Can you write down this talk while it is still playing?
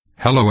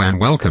Hello and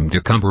welcome to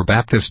Cumber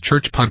Baptist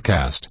Church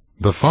Podcast.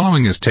 The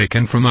following is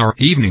taken from our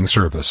evening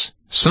service,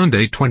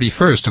 Sunday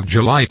 21st of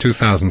July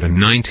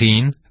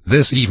 2019.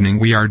 This evening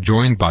we are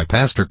joined by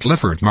Pastor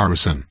Clifford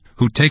Morrison,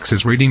 who takes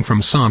his reading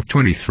from Psalm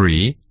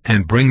 23,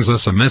 and brings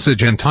us a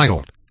message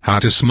entitled, How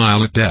to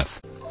Smile at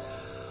Death.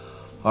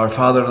 Our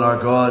Father and our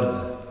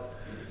God,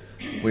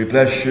 we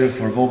bless you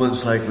for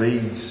moments like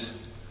these,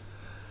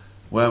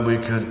 when we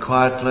can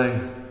quietly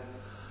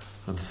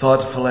and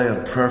thoughtfully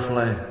and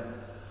prayerfully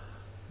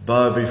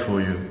bow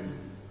before you,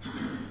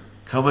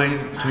 coming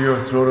to your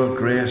throne of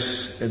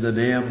grace in the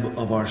name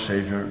of our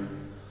Saviour,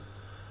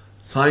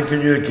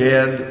 thanking you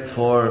again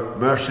for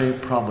mercy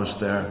promised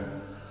there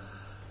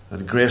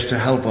and grace to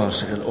help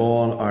us in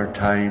all our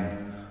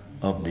time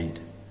of need.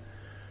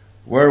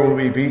 Where will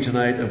we be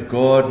tonight if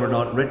God were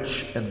not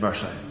rich in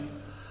mercy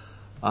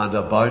and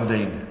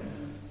abounding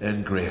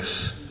in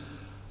grace?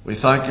 We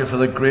thank you for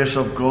the grace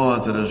of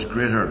God that is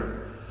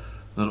greater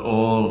than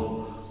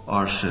all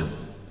our sin.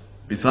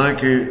 We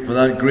thank you for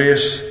that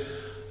grace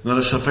that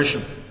is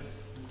sufficient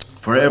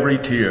for every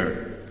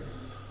tear,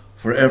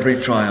 for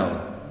every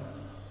trial,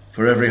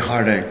 for every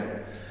heartache,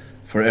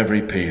 for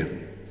every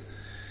pain.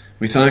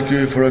 We thank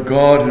you for a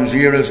God whose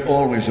ear is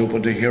always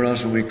open to hear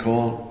us when we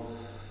call,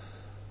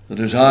 that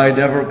his eye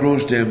never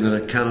grows dim,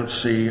 that it cannot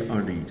see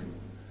our need.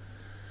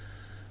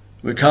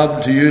 We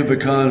come to you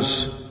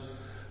because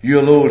you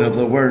alone have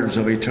the words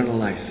of eternal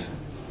life.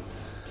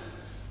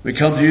 We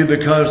come to you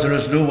because there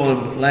is no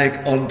one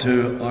like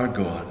unto our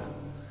God.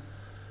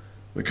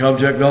 We come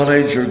to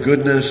acknowledge your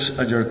goodness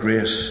and your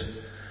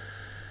grace.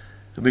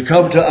 And we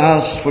come to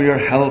ask for your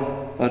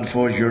help and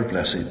for your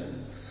blessing.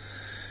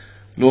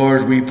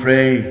 Lord, we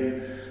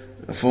pray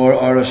for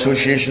our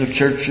association of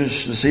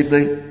churches this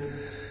evening.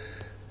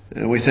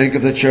 We think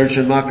of the church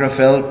in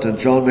Macrafelt and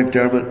John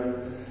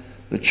McDermott,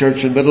 the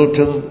church in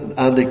Middleton and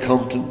Andy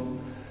Compton,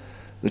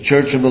 the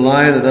church in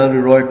Malayan and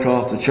Andrew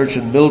Roycroft, the church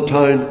in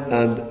Milltown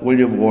and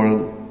William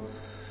Warren.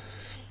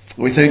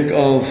 We think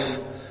of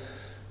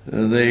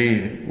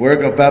the work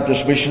of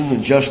Baptist Mission,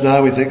 and just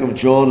now we think of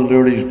John and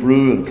Lourdes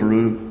Brew in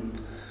Peru.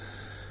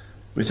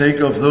 We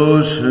think of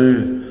those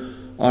who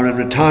are in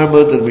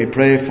retirement, and we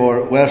pray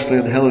for Wesley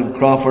and Helen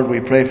Crawford. We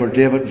pray for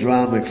David and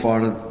Joanne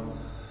McFarlane,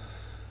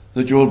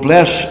 that you will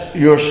bless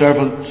your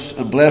servants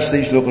and bless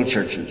these local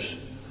churches.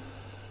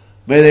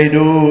 May they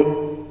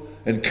know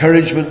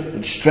encouragement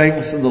and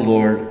strength in the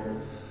Lord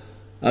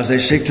as they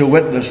seek to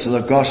witness to the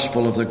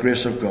gospel of the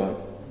grace of God.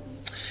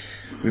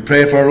 We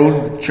pray for our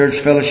own church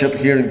fellowship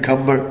here in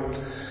Cumber.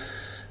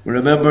 We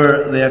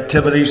remember the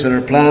activities that are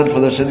planned for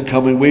this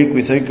incoming week.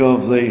 We think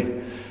of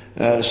the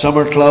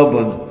summer club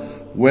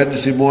on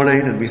Wednesday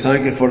morning, and we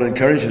thank you for an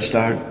encouraging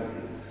start.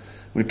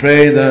 We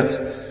pray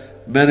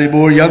that many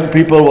more young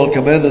people will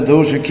come in, and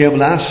those who came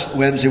last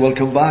Wednesday will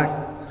come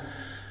back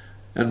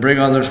and bring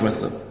others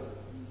with them.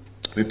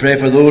 We pray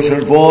for those who are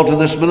involved in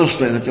this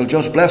ministry, that you'll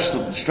just bless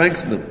them,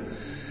 strengthen them,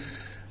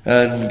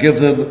 and give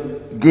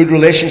them good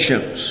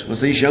relationships with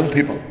these young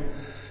people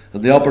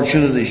and the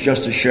opportunities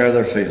just to share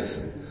their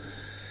faith.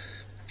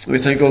 We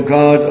think, O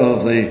God,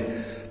 of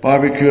the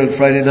barbecue on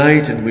Friday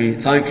night, and we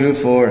thank you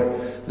for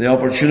the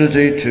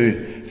opportunity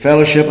to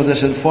fellowship in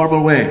this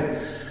informal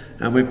way,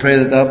 and we pray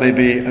that that may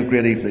be a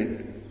great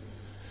evening.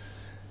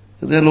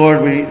 And then,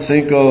 Lord, we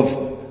think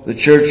of the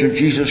Church of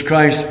Jesus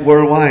Christ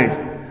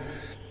worldwide.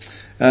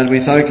 And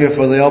we thank you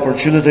for the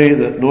opportunity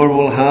that Norm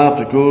will have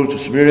to go to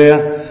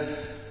Samaria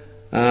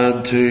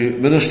and to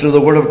minister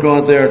the word of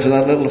God there to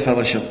that little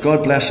fellowship.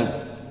 God bless him.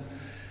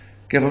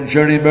 Give him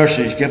journey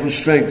mercies. Give him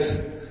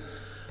strength.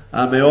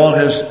 And may all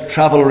his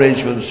travel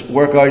arrangements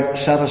work out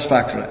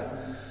satisfactorily.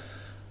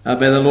 And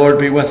may the Lord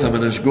be with him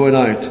in his going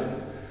out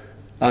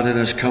and in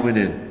his coming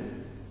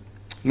in.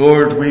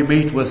 Lord, we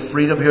meet with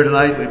freedom here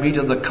tonight. We meet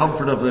in the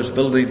comfort of this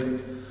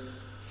building.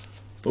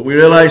 But we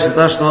realize that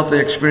that's not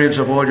the experience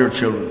of all your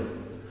children.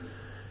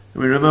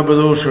 We remember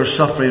those who are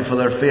suffering for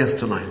their faith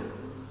tonight.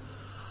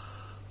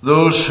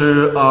 Those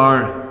who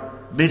are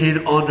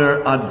meeting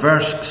under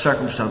adverse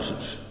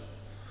circumstances.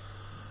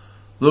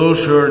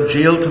 Those who are in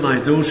jail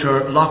tonight. Those who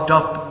are locked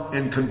up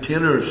in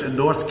containers in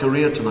North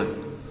Korea tonight,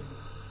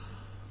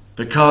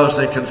 because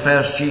they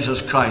confess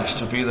Jesus Christ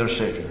to be their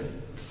Saviour.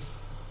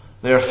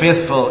 They are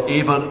faithful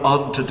even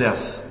unto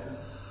death.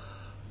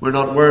 We're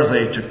not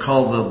worthy to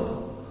call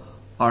them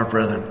our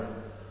brethren.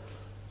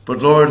 But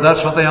Lord,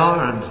 that's what they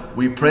are, and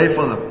we pray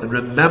for them and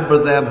remember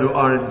them who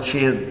are in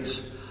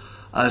chains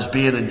as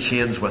being in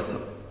chains with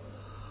them.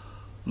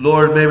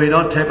 Lord, may we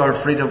not take our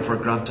freedom for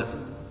granted,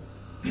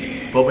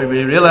 but may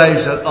we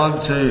realize that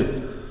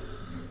unto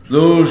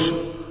those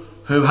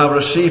who have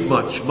received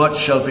much, much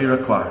shall be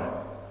required.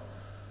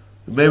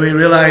 May we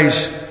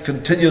realize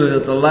continually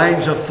that the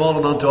lines have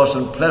fallen unto us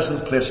in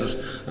pleasant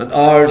places, and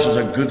ours is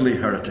a goodly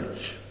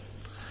heritage.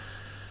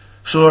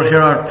 So Lord,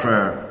 hear our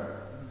prayer.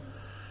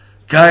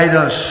 Guide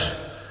us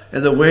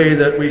in the way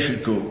that we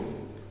should go.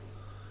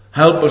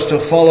 Help us to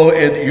follow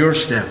in your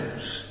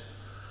steps,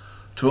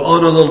 to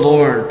honour the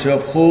Lord, to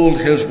uphold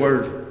his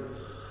word,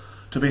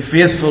 to be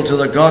faithful to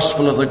the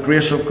gospel of the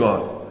grace of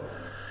God,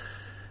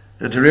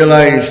 and to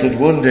realize that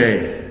one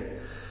day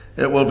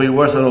it will be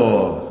worth it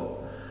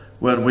all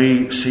when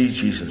we see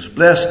Jesus.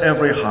 Bless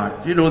every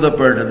heart. You know the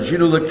burdens, you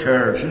know the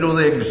cares, you know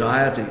the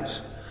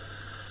anxieties.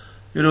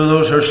 You know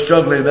those who are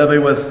struggling maybe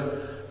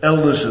with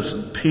illnesses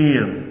and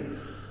pain.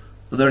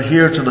 And they're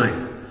here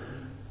tonight.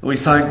 We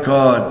thank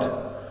God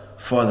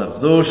for them.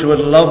 Those who would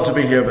love to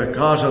be here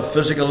because of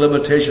physical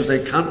limitations,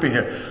 they can't be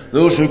here.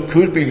 Those who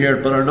could be here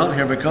but are not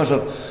here because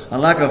of a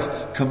lack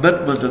of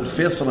commitment and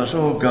faithfulness.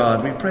 Oh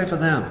God, we pray for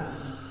them.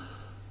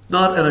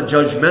 Not in a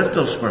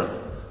judgmental spirit,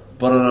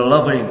 but in a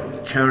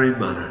loving, caring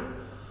manner.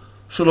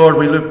 So Lord,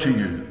 we look to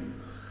you.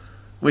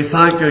 We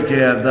thank you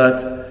again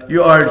that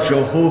you are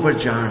Jehovah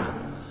Jireh,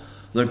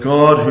 the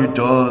God who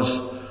does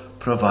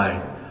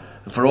provide.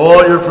 And for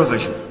all your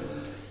provision,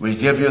 we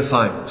give you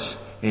thanks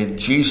in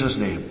Jesus'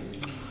 name.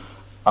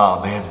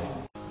 Amen.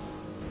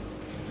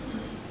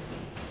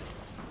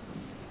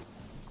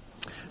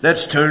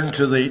 Let's turn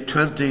to the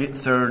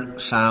 23rd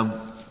Psalm.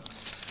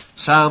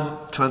 Psalm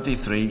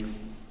 23.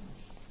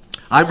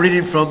 I'm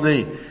reading from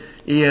the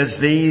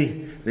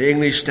ESV, the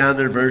English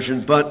Standard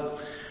Version,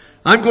 but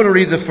I'm going to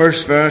read the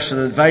first verse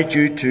and invite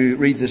you to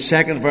read the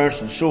second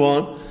verse and so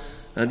on.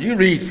 And you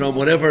read from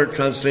whatever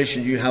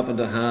translation you happen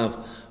to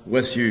have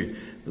with you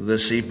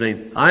this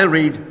evening. I'll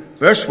read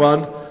verse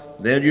 1,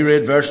 then you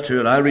read verse 2,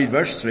 and I'll read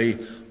verse 3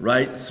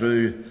 right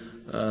through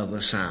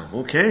the psalm.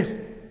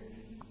 Okay?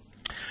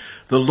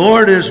 The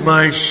Lord is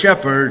my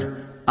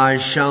shepherd, I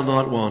shall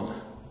not want.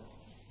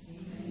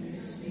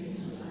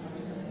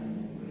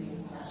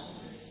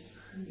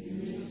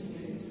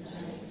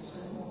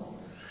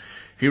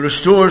 He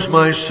restores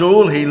my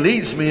soul. He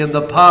leads me in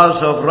the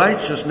paths of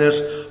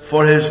righteousness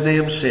for his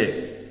name's sake.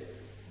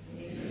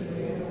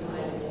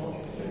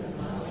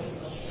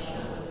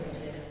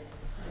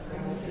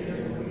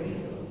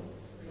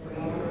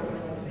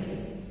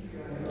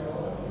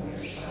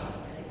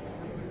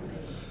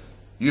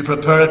 You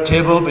prepare a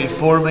table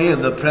before me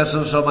in the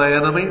presence of my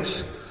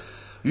enemies.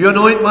 You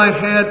anoint my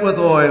head with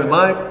oil.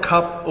 My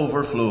cup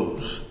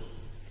overflows.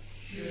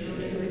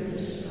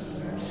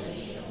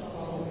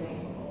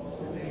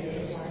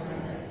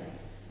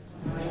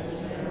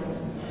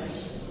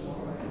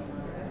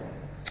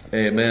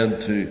 Amen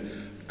to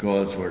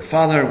God's word.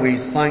 Father, we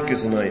thank you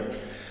tonight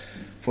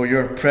for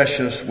your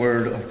precious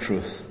word of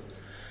truth.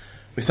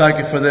 We thank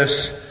you for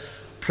this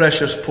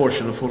precious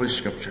portion of Holy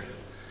Scripture.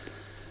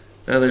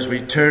 And as we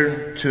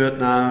turn to it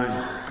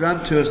now,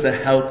 grant to us the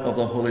help of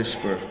the Holy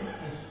Spirit.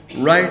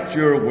 Write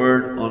your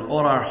word on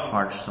all our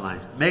hearts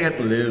tonight. Make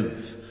it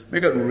live.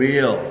 Make it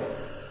real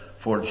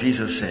for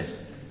Jesus' sake.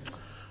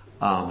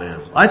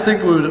 Amen. I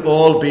think we would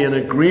all be in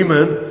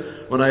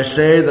agreement when I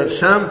say that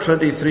Psalm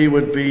 23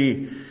 would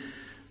be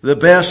the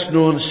best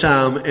known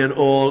psalm in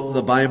all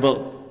the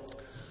Bible.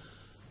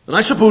 And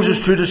I suppose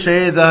it's true to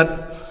say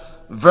that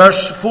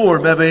verse 4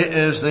 maybe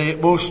is the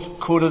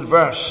most quoted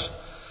verse.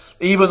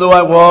 Even though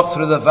I walk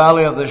through the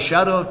valley of the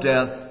shadow of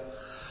death,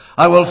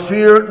 I will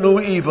fear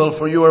no evil,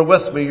 for you are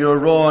with me, your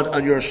rod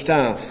and your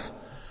staff,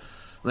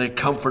 they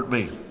comfort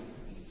me.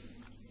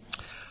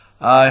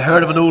 I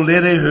heard of an old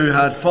lady who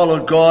had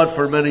followed God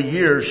for many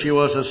years. She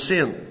was a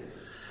saint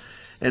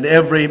in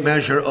every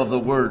measure of the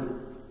word.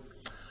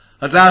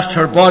 At last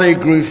her body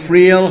grew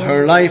frail,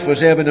 her life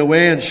was ebbing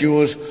away, and she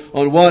was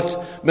on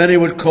what many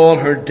would call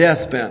her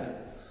deathbed.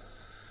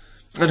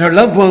 And her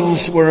loved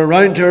ones were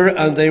around her,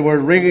 and they were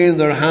wringing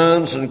their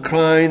hands and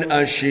crying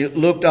as she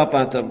looked up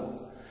at them.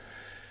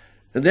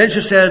 And then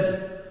she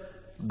said,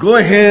 "Go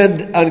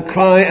ahead and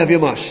cry if you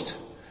must,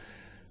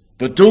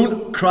 but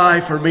don't cry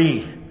for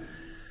me,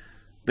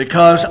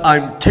 because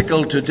I'm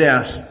tickled to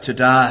death to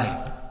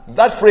die."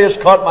 That phrase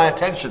caught my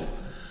attention.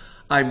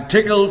 I'm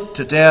tickled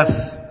to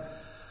death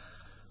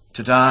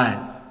to die.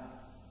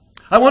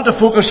 I want to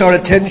focus our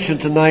attention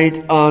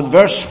tonight on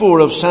verse 4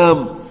 of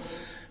Psalm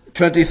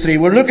 23.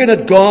 We're looking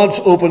at God's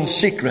open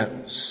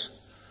secrets.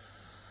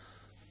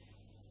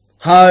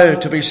 How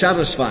to be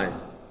satisfied.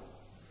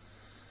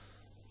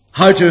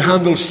 How to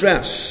handle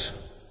stress.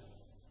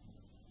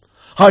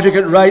 How to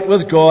get right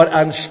with God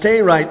and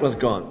stay right with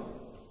God.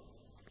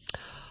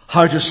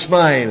 How to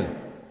smile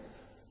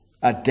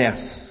at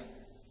death.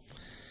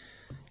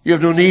 You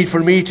have no need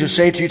for me to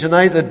say to you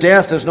tonight that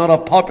death is not a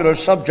popular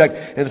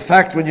subject. In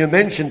fact, when you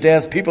mention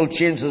death, people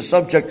change the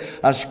subject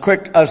as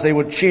quick as they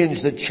would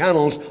change the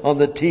channels on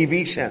the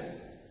TV set.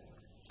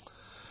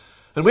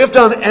 And we have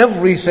done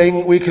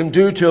everything we can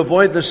do to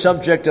avoid the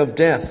subject of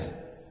death.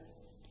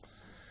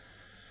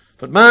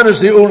 But man is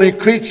the only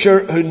creature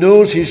who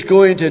knows he's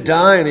going to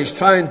die, and he's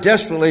trying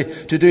desperately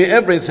to do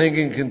everything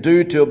he can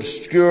do to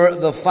obscure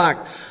the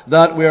fact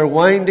that we are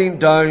winding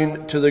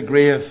down to the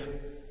grave.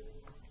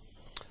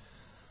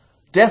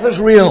 Death is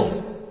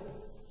real.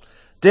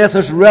 Death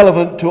is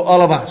relevant to all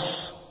of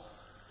us.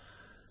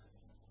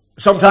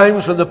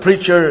 Sometimes when the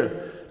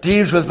preacher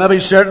deals with maybe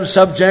certain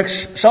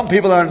subjects, some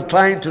people are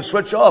inclined to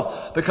switch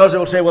off because they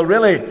will say, well,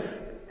 really,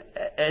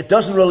 it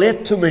doesn't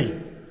relate to me.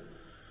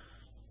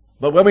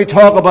 But when we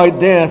talk about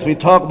death, we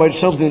talk about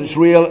something that's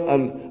real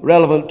and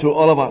relevant to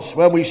all of us.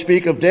 When we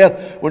speak of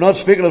death, we're not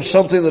speaking of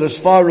something that is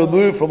far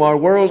removed from our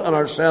world and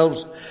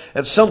ourselves.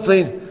 It's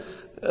something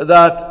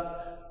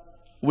that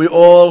we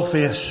all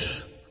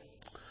face.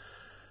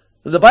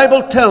 The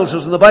Bible tells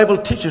us, and the Bible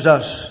teaches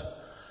us,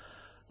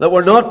 that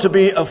we're not to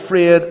be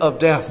afraid of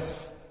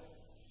death.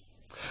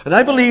 And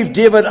I believe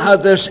David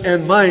had this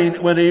in mind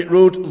when he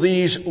wrote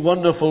these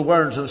wonderful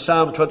words in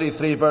Psalm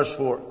 23 verse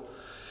 4.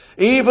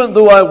 Even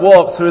though I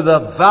walk through the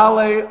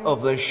valley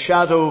of the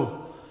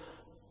shadow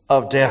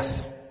of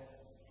death.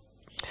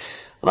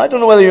 And I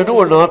don't know whether you know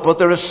or not, but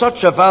there is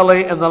such a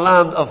valley in the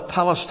land of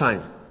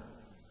Palestine.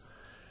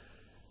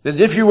 And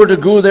if you were to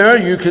go there,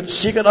 you could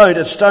seek it out.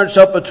 It starts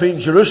up between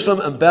Jerusalem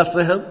and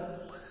Bethlehem.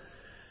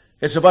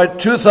 It's about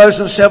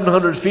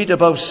 2,700 feet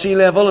above sea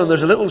level, and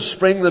there's a little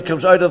spring that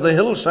comes out of the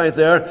hillside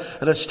there,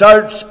 and it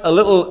starts a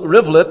little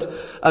rivulet,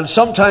 and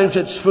sometimes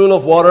it's full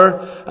of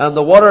water, and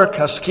the water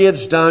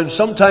cascades down.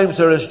 Sometimes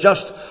there is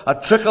just a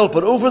trickle,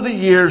 but over the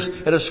years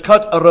it has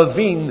cut a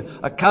ravine,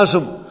 a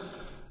chasm,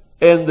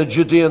 in the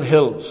Judean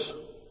hills.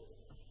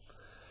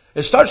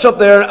 It starts up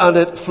there, and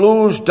it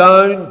flows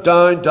down,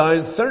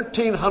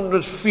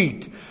 1,300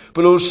 feet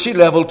below sea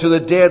level to the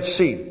Dead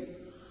Sea.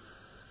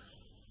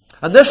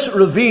 And this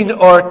ravine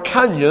or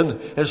canyon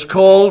is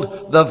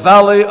called the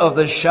Valley of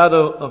the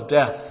Shadow of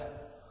Death.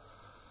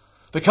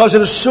 Because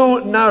it is so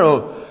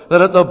narrow that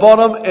at the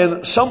bottom,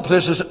 in some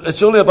places,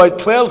 it's only about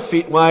 12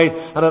 feet wide,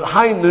 and at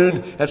high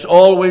noon, it's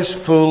always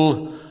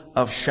full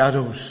of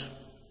shadows.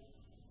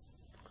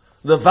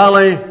 The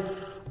Valley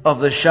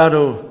of the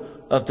Shadow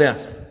of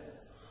Death.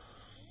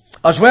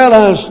 As well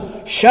as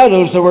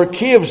shadows, there were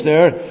caves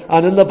there,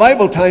 and in the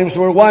Bible times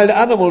there were wild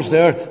animals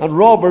there, and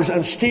robbers,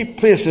 and steep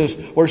places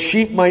where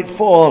sheep might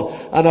fall,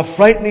 and a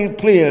frightening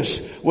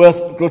place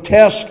with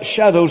grotesque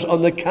shadows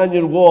on the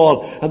canyon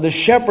wall. And the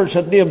shepherds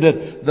had named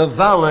it the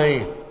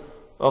Valley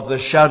of the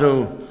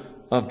Shadow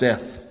of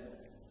Death.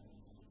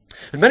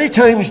 And many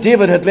times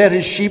David had led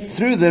his sheep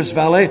through this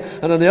valley,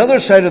 and on the other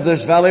side of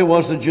this valley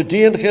was the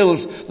Judean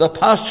hills. The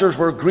pastures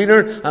were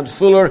greener and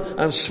fuller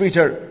and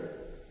sweeter.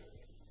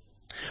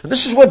 And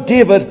this is what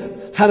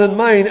David had in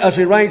mind as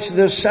he writes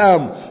this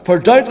psalm. For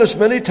doubtless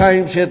many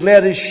times he had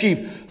led his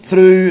sheep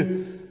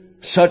through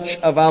such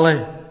a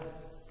valley.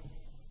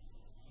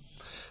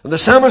 And the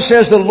psalmist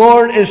says, the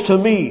Lord is to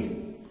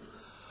me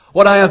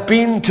what I have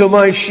been to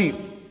my sheep.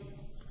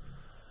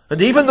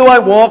 And even though I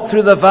walk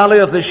through the valley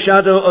of the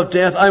shadow of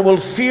death, I will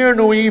fear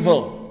no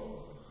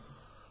evil.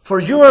 For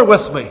you are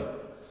with me.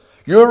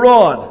 Your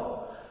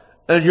rod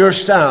and your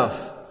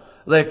staff,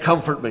 they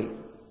comfort me.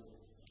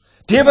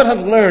 David had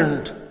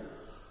learned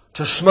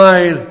to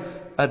smile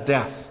at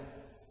death.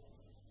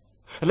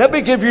 And let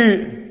me give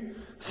you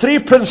 3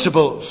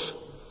 principles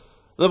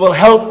that will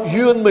help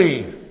you and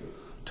me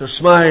to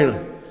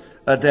smile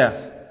at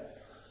death.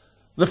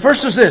 The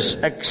first is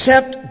this: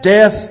 accept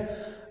death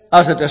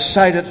as a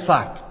decided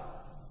fact.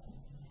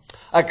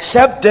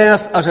 Accept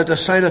death as a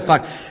decided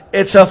fact.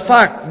 It's a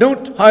fact.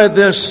 Note how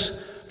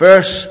this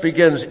verse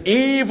begins.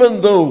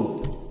 Even though.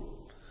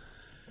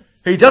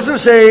 He doesn't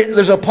say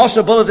there's a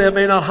possibility it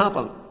may not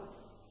happen.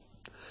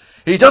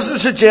 He doesn't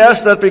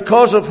suggest that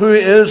because of who he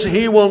is,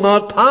 he will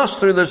not pass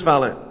through this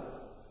valley.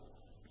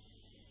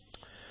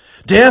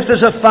 Death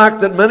is a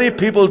fact that many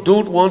people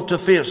don't want to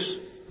face.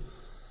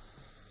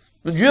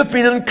 And you've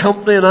been in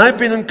company and I've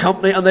been in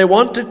company, and they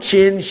want to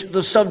change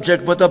the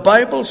subject, but the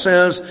Bible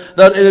says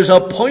that it is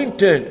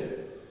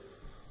appointed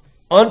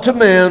unto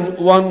men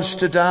once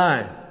to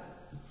die.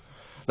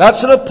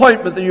 That's an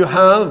appointment that you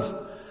have,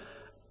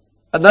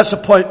 and that's an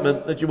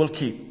appointment that you will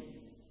keep.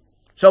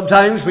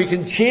 Sometimes we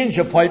can change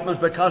appointments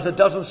because it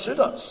doesn't suit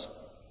us.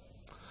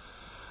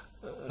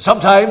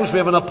 Sometimes we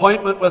have an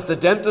appointment with the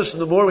dentist,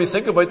 and the more we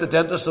think about the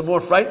dentist, the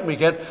more frightened we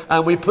get,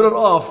 and we put it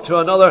off to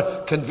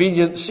another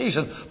convenient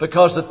season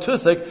because the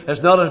toothache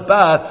is not as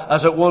bad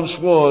as it once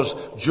was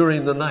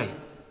during the night.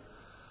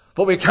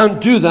 But we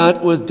can't do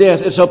that with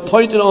death. It's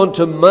appointed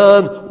unto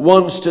man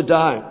once to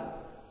die.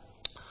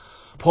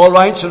 Paul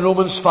writes in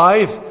Romans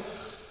 5,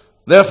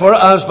 therefore,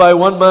 as by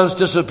one man's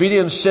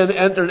disobedience sin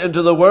entered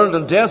into the world,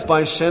 and death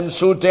by sin,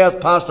 so death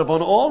passed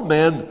upon all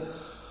men,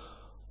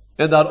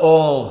 in that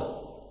all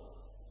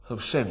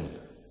have sinned.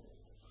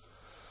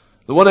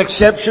 The one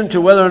exception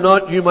to whether or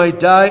not you might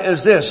die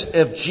is this: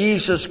 if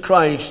Jesus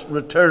Christ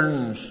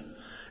returns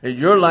in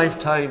your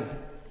lifetime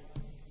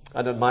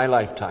and in my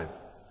lifetime.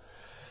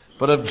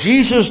 But if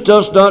Jesus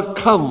does not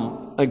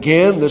come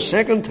again the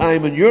second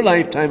time in your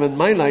lifetime and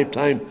my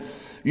lifetime,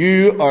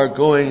 you are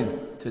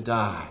going to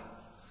die.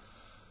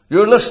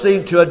 You're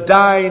listening to a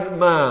dying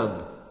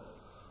man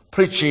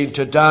preaching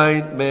to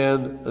dying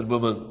men and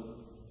women.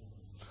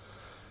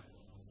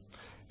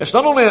 It's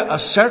not only a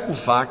certain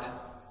fact,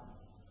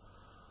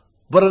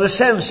 but in a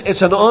sense,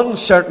 it's an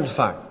uncertain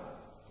fact.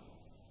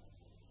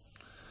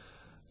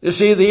 You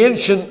see, the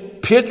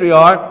ancient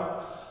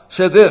patriarch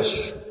said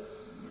this: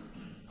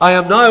 I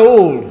am now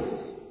old,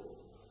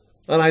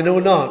 and I know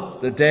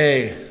not the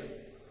day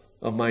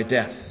of my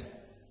death.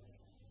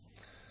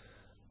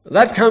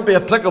 That can't be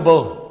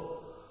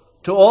applicable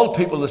to all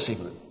people this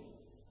evening.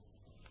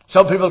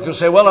 Some people can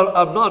say, well,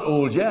 I'm not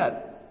old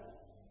yet.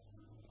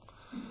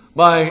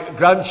 My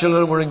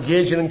grandchildren were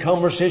engaging in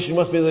conversation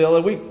with me the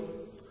other week,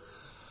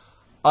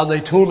 and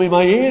they told me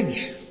my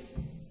age,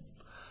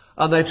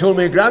 and they told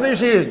me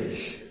Granny's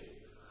age,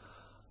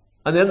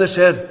 and then they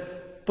said,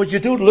 but you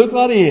don't look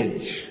that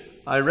age.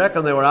 I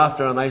reckon they were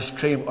after an ice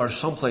cream or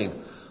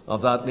something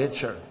of that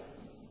nature.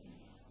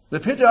 The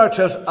patriarch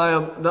says, I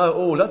am now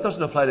old. That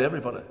doesn't apply to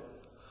everybody.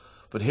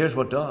 But here's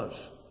what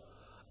does.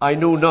 I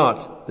know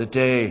not the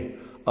day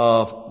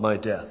of my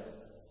death.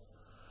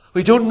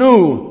 We don't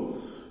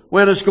know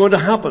when it's going to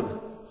happen,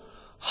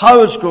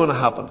 how it's going to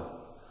happen.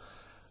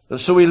 And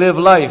so we live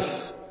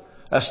life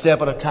a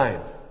step at a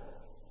time.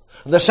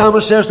 And the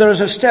psalmist says there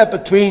is a step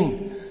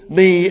between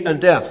me and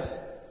death.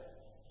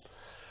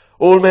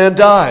 Old men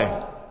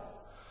die,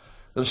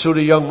 and so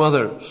do young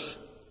mothers.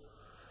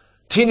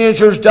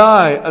 Teenagers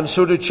die, and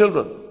so do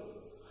children.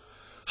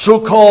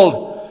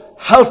 So-called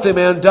healthy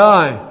men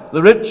die.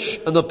 The rich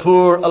and the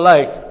poor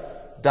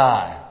alike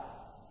die.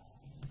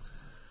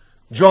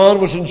 John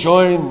was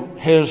enjoying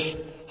his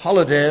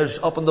holidays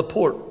up in the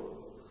port.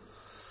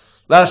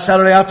 Last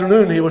Saturday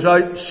afternoon, he was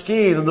out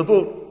skiing in the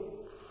boat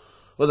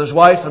with his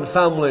wife and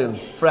family and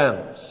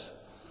friends.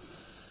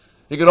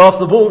 He got off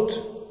the boat.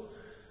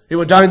 He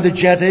went down the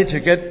jetty to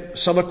get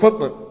some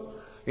equipment.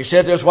 He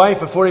said to his wife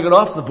before he got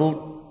off the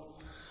boat,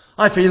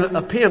 I feel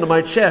a pain in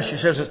my chest. She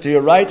says, it's to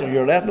your right or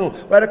your left? No,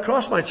 right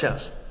across my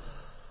chest.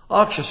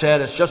 She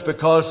said, it's just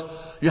because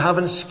you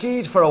haven't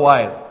skied for a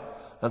while.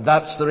 And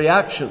that's the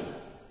reaction.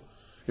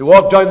 He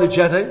walked down the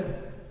jetty.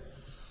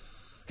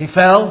 He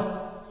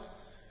fell.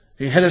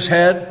 He hit his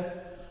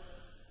head.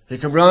 He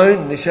came round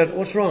and he said,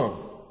 what's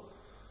wrong?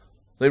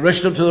 They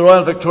rushed him to the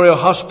Royal Victoria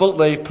Hospital.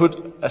 They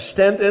put a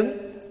stent in.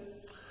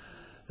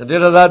 And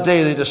later that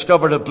day they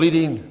discovered a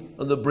bleeding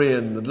on the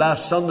brain. And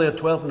last Sunday at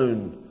 12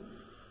 noon,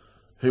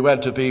 he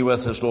went to be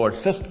with his Lord,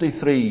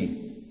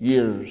 53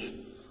 years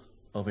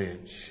of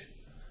age.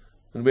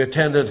 And we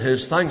attended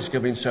his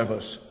Thanksgiving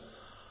service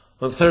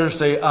on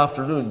Wednesday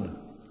afternoon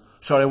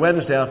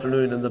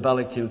in the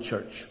Ballykill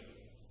Church.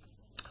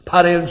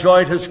 Paddy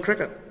enjoyed his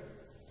cricket.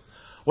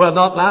 Well,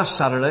 not last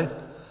Saturday,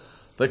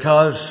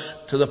 because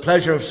to the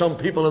pleasure of some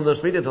people in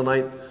this meeting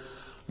tonight,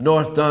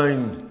 North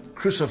Down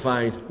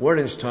crucified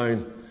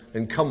Warringstown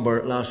in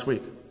Cumber last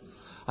week.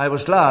 I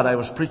was glad I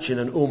was preaching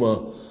in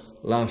Omagh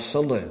last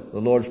Sunday.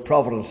 The Lord's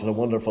providence is a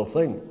wonderful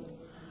thing.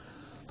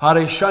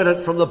 Paddy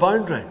shouted from the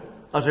boundary,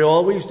 as he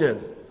always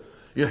did.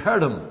 You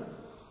heard him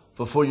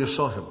before you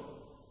saw him.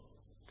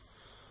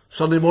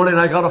 Sunday morning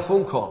I got a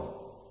phone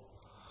call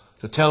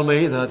to tell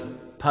me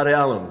that Paddy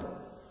Allen,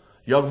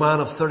 young man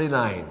of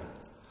 39,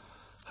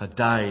 had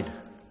died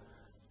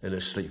in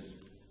his sleep.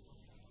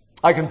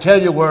 I can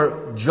tell you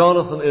where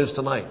Jonathan is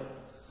tonight.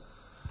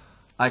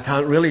 I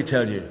can't really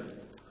tell you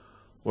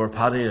where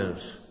Paddy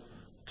is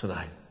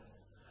tonight.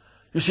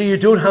 You see, you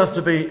don't have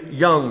to be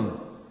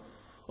young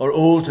or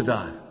old to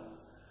die.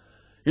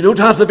 You don't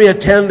have to be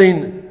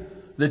attending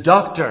the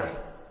doctor.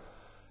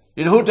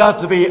 You don't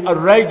have to be a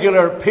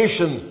regular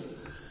patient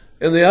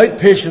in the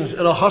outpatients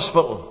in a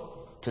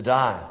hospital to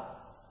die.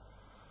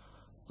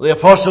 The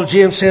Apostle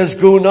James says,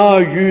 go now,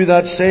 you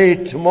that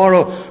say,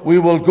 tomorrow we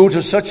will go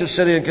to such a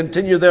city and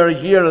continue there a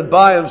year and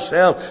buy and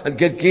sell and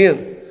get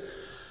gain.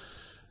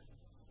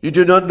 You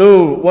do not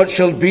know what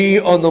shall be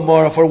on the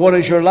morrow, for what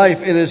is your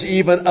life? It is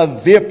even a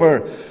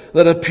vapor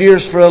that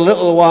appears for a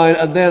little while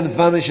and then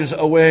vanishes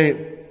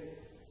away.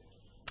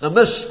 A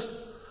mist.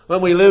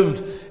 When we lived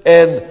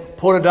in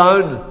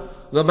Portadown,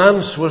 the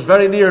manse was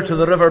very near to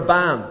the River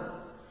Bann.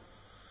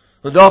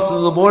 And often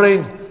in the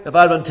morning, if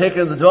I'd been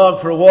taking the dog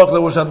for a walk, there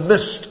was a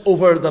mist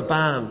over the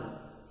Bann.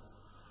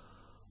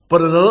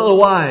 But in a little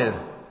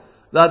while,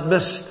 that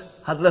mist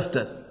had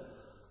lifted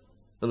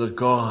and had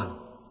gone.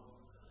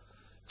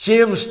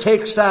 James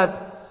takes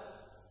that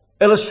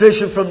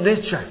illustration from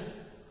nature. And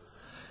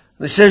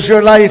he says,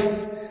 your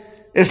life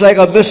is like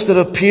a mist that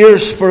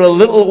appears for a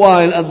little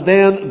while and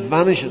then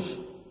vanishes.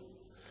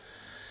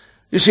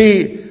 You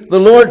see, the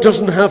Lord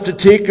doesn't have to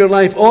take your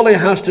life. All He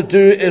has to do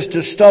is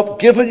to stop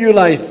giving you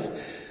life.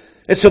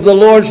 It's of the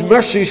Lord's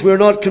mercies we're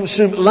not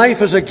consumed.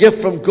 Life is a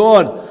gift from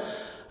God.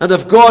 And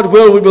if God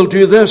will, we will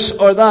do this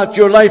or that.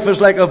 Your life is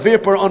like a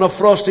vapor on a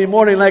frosty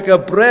morning, like a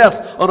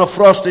breath on a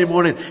frosty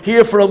morning.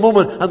 Here for a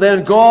moment and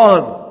then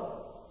gone.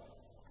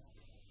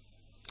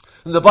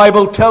 And the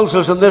Bible tells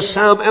us, and this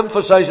psalm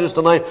emphasizes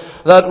tonight,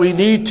 that we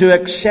need to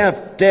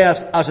accept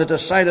death as a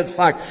decided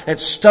fact.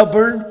 It's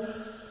stubborn.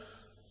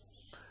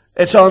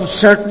 It's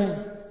uncertain.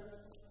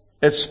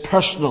 It's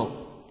personal.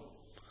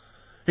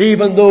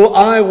 Even though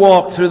I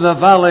walk through the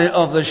valley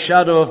of the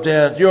shadow of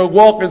death. You're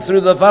walking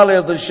through the valley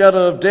of the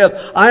shadow of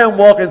death. I am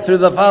walking through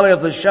the valley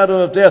of the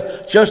shadow of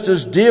death, just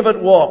as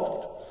David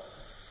walked.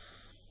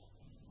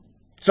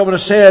 Someone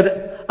has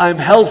said, I'm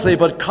healthy,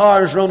 but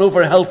cars run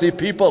over healthy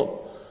people.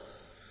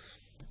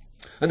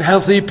 And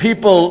healthy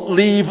people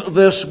leave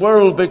this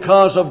world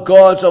because of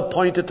God's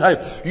appointed time.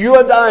 You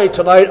and I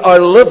tonight are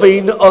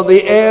living on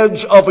the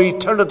edge of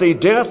eternity.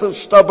 Death is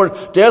stubborn.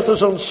 Death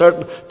is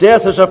uncertain.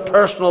 Death is a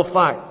personal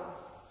fact.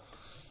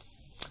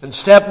 And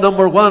step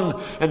number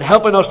one in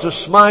helping us to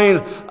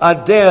smile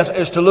at death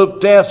is to look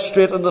death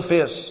straight in the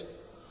face.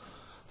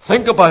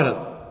 Think about it.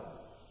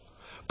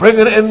 Bring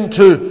it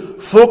into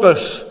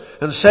focus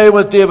and say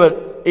with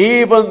David,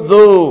 even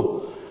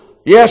though,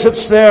 yes,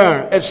 it's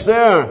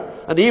there.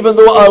 And even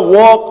though I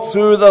walk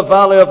through the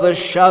valley of the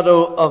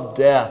shadow of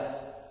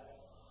death,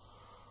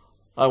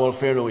 I will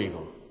fear no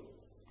evil.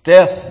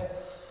 Death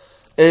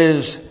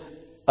is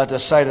a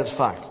decided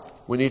fact.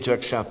 We need to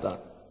accept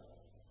that.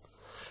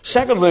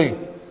 Secondly,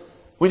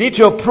 we need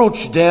to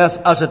approach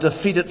death as a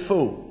defeated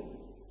foe.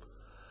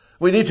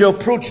 We need to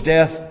approach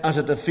death as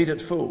a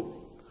defeated foe.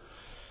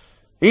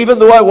 Even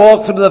though I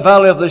walk through the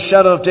valley of the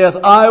shadow of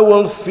death, I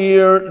will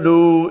fear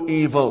no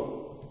evil.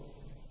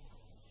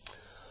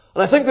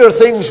 And I think there are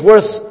things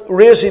worth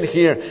raising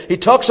here. He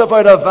talks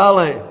about a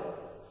valley.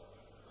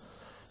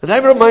 And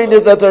I'm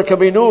reminded that there can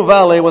be no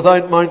valley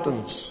without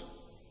mountains.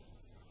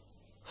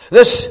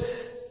 This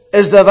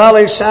is the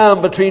valley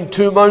psalm between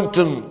two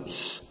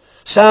mountains.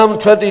 Psalm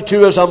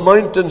 22 is a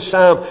mountain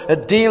psalm.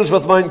 It deals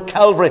with Mount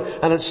Calvary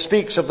and it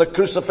speaks of the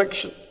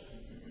crucifixion.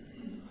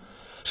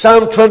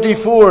 Psalm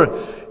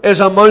 24 is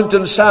a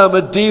mountain psalm.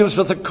 It deals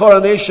with the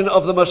coronation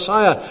of the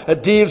Messiah.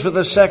 It deals with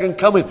the second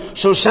coming.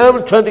 So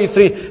Psalm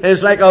 23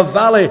 is like a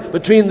valley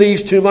between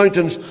these two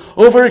mountains.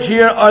 Over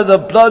here are the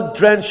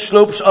blood-drenched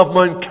slopes of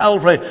Mount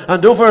Calvary,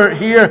 and over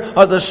here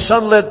are the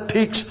sunlit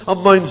peaks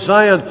of Mount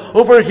Zion.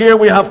 Over here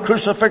we have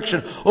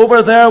crucifixion.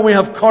 Over there we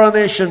have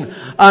coronation,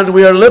 and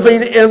we are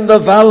living in the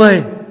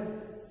valley.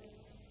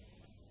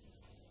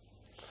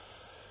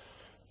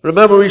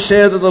 Remember, we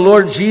said that the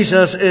Lord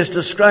Jesus is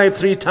described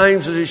 3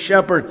 times as a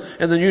shepherd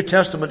in the New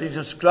Testament. He's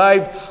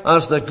described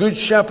as the good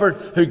shepherd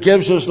who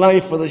gives his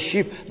life for the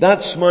sheep.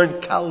 That's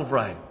Mount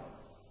Calvary.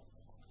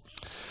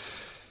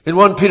 In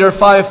 1 Peter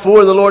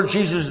 5:4, the Lord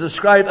Jesus is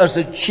described as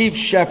the chief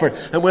shepherd.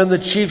 And when the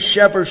chief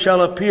shepherd shall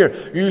appear,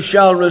 you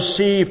shall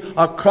receive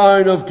a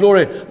crown of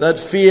glory that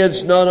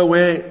fades not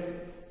away.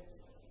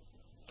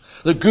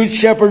 The good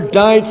shepherd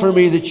died for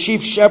me. The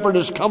chief shepherd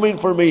is coming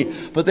for me.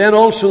 But then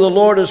also the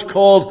Lord is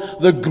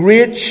called the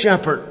great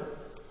shepherd.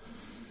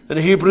 In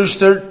Hebrews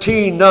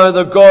 13, now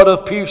the God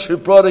of peace who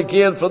brought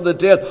again from the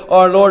dead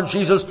our Lord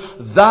Jesus,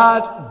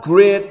 that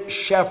great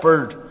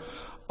shepherd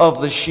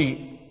of the sheep.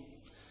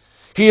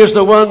 He is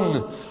the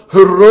one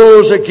who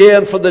rose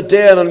again from the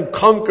dead and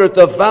conquered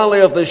the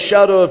valley of the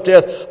shadow of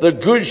death. The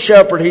good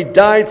shepherd, he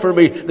died for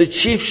me. The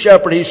chief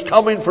shepherd, he's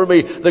coming for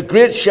me. The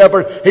great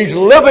shepherd, he's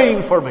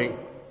living for me.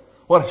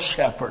 What a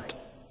shepherd.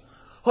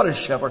 What a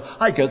shepherd.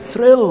 I get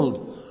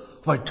thrilled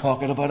by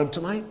talking about him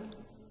tonight.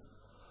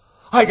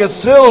 I get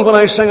thrilled when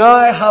I sing,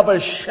 I have a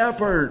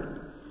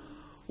shepherd,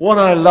 one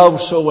I love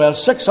so well.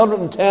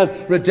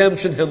 610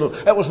 redemption hymn.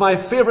 It was my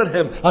favorite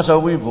hymn as a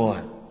wee boy.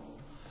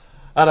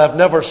 And I've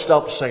never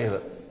stopped singing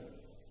it.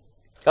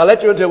 I'll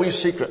let you into a wee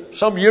secret.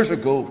 Some years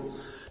ago,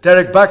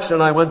 Derek Baxter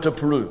and I went to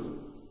Peru.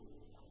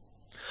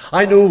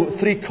 I know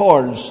 3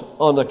 chords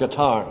on the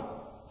guitar.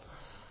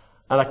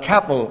 And a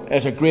capo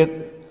is a great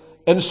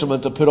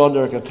instrument to put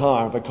under a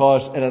guitar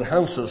because it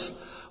enhances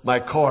my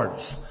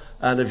chords.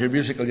 And if you're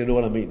musical, you know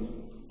what I mean.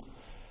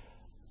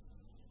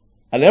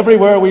 And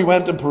everywhere we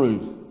went in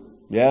Peru,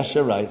 yes,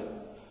 you're right,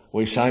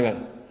 we sang it,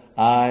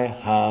 I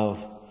have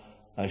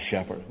a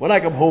shepherd. When I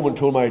come home and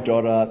told my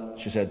daughter that,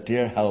 she said,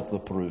 dear help the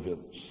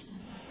Peruvians.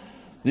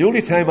 The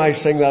only time I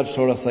sing that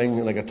sort of thing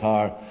on a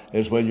guitar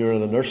is when you're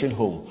in a nursing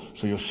home.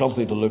 So you have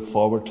something to look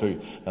forward to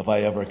if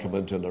I ever come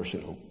into a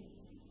nursing home.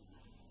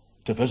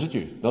 To visit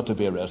you, not to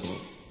be a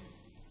resident.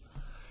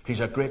 He's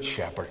a great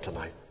shepherd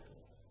tonight.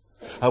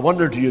 I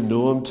wonder, do you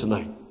know him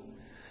tonight?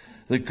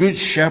 The good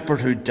shepherd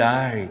who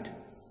died.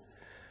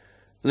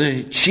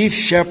 The chief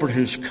shepherd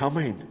who's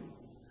coming.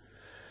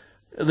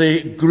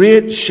 The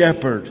great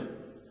shepherd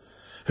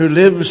who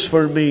lives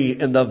for me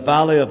in the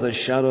valley of the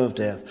shadow of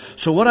death.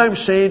 So what I'm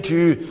saying to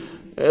you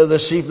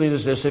this evening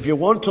is this. If you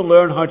want to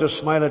learn how to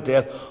smile at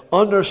death,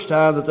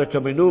 understand that there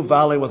can be no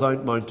valley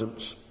without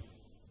mountains.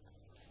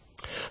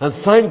 And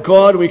thank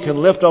God we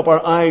can lift up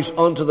our eyes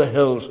unto the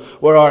hills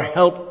where our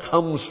help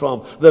comes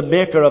from, the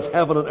maker of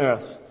heaven and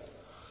earth.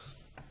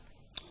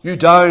 You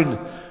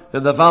down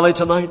in the valley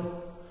tonight?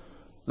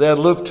 Then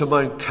look to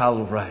Mount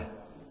Calvary.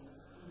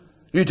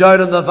 You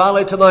down in the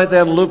valley tonight?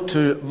 Then look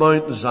to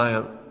Mount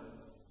Zion.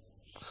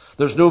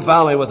 There's no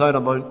valley without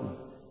a mountain.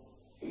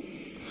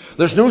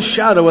 There's no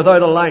shadow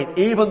without a light,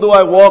 even though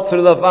I walk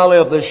through the valley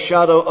of the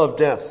shadow of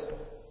death.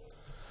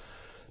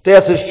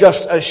 Death is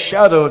just a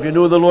shadow, if you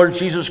know the Lord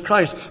Jesus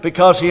Christ,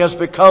 because he has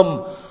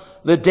become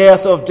the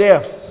death of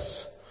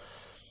death.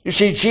 You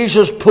see,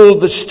 Jesus pulled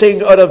the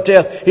sting out of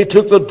death. He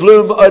took the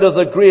gloom out of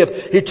the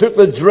grave. He took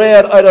the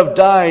dread out of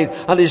dying,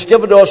 and he's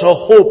given to us a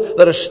hope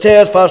that is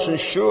steadfast and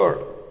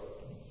sure.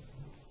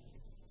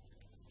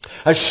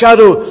 A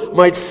shadow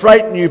might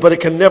frighten you, but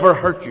it can never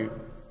hurt you.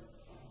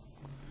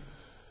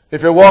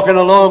 If you're walking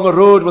along a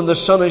road when the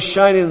sun is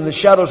shining and the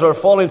shadows are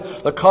falling,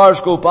 the cars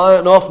go by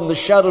and often the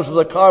shadows of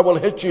the car will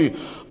hit you.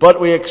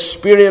 But we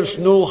experience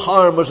no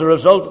harm as a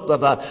result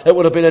of that. It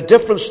would have been a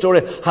different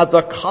story had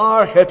the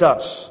car hit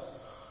us.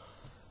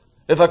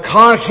 If a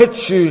car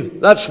hits you,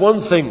 that's one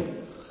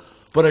thing.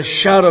 But a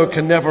shadow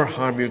can never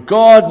harm you.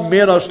 God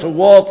made us to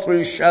walk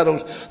through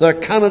shadows. There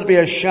cannot be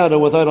a shadow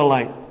without a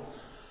light.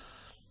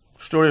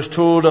 The story is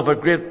told of a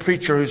great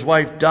preacher whose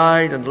wife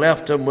died and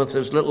left him with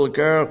his little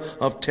girl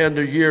of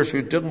tender years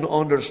who didn't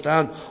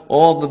understand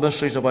all the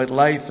mysteries about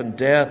life and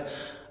death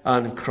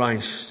and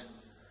Christ.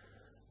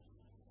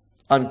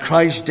 And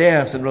Christ's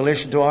death in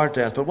relation to our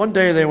death. But one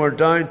day they were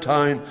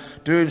downtown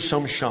doing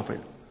some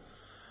shopping.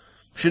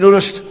 She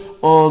noticed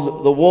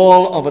on the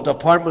wall of a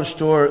department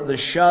store the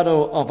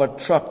shadow of a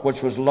truck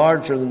which was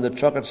larger than the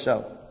truck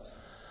itself.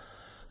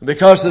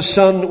 Because the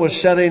sun was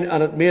setting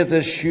and it made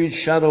this huge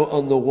shadow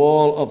on the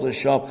wall of the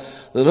shop,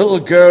 the little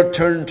girl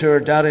turned to her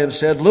daddy and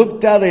said,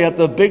 "Look, Daddy, at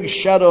the big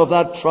shadow of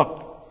that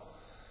truck."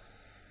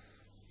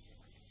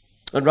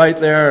 And right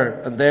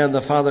there and then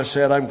the father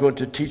said, "I'm going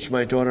to teach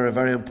my daughter a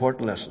very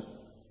important lesson."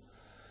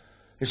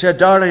 He said,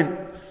 "Darling,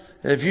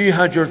 if you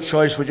had your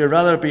choice, would you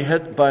rather be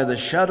hit by the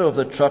shadow of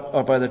the truck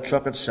or by the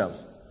truck itself?"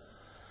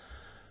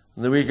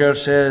 And the wee girl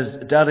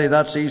said, "Daddy,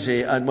 that's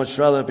easy. I'd much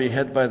rather be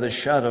hit by the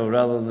shadow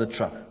rather than the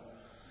truck."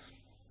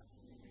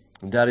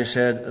 And Daddy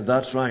said,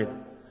 "That's right.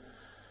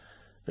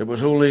 It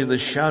was only the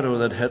shadow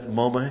that hit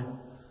Mommy.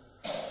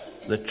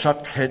 The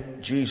truck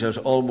hit Jesus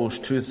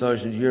almost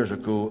 2,000 years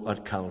ago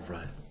at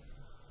Calvary."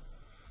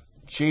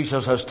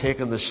 Jesus has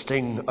taken the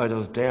sting out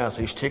of death.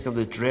 He's taken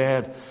the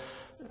dread.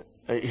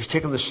 He's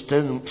taken the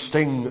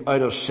sting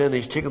out of sin.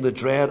 He's taken the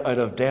dread out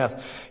of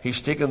death.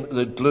 He's taken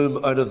the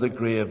gloom out of the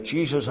grave.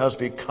 Jesus has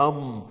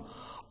become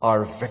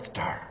our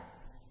victor.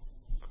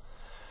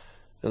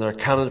 And there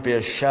cannot be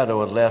a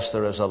shadow unless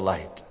there is a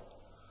light.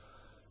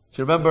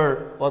 Do you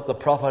remember what the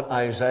prophet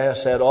Isaiah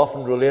said,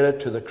 often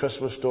related to the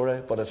Christmas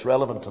story, but it's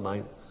relevant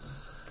tonight?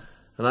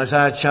 In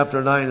Isaiah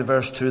chapter 9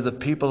 verse 2, "The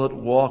people that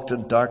walked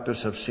in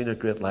darkness have seen a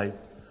great light.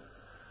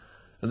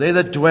 And they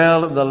that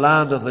dwell in the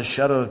land of the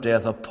shadow of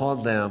death,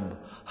 upon them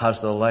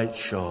has the light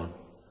shone."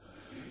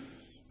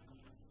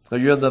 Are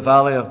you in the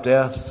valley of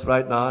death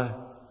right now?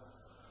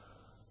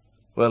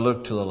 Well,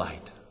 look to the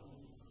light.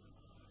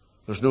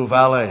 There's no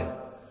valley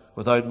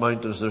without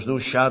mountains. There's no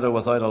shadow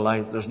without a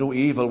light. There's no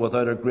evil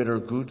without a greater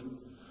good.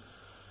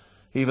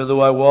 "Even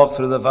though I walk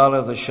through the valley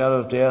of the shadow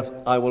of death,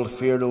 I will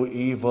fear no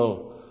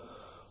evil,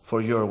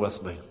 for you're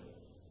with me."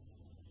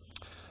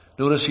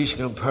 Notice he's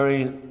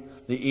comparing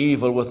the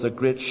evil with the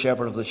great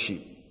shepherd of the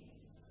sheep.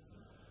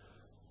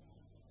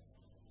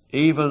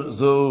 Even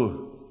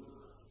though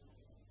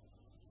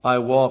I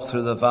walk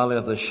through the valley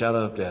of the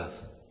shadow of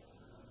death.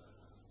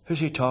 Who's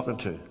he talking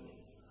to?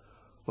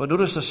 Well,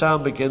 notice the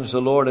psalm begins,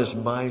 "The Lord is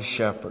my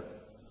shepherd."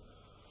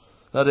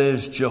 That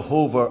is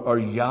Jehovah or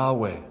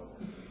Yahweh.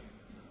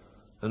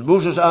 And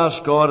Moses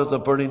asked God at the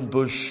burning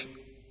bush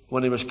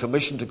when he was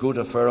commissioned to go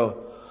to Pharaoh,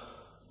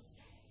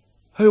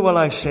 "Who will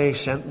I say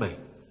sent me?"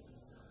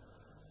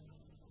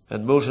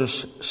 And God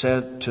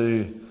said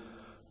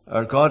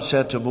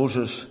to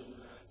Moses,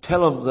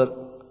 "Tell him that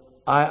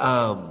I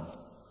am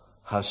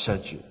has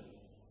sent you."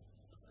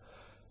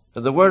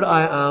 And the word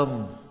 "I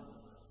am"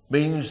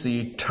 means the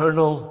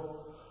eternal,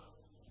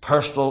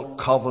 personal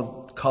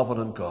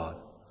covenant God.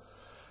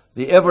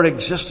 The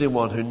ever-existing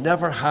one who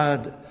never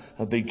had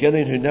a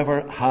beginning, who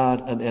never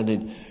had an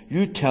ending.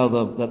 You tell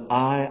them that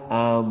I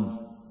am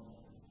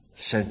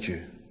sent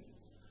you.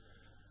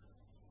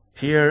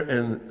 Here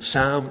in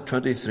Psalm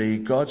 23,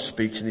 God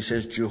speaks and he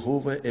says,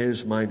 "Jehovah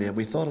is my name."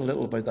 We thought a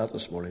little about that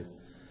this morning.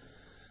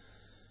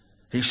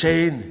 He's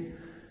saying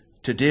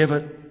to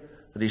David,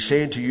 and he's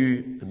saying to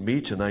you and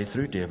me tonight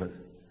through David,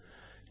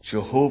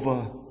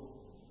 Jehovah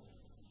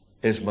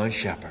is my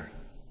shepherd.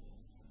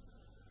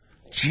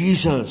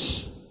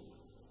 Jesus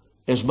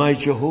is my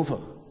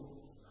Jehovah.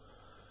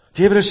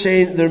 David is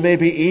saying there may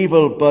be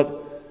evil,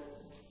 but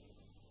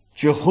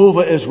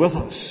Jehovah is with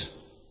us.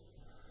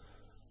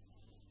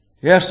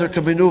 Yes, there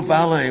can be no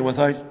valley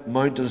without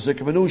mountains. There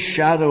can be no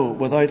shadow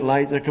without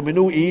light. There can be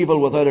no evil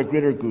without a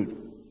greater good.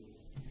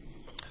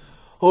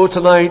 Oh,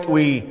 tonight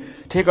we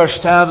take our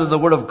stand in the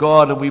Word of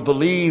God and we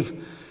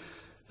believe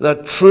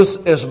that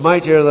truth is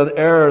mightier than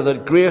error,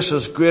 that grace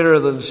is greater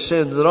than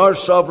sin, that our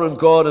sovereign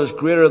God is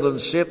greater than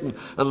Satan,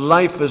 and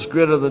life is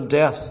greater than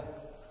death.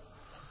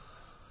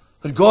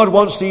 And God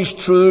wants these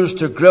truths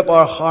to grip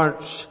our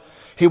hearts.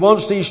 He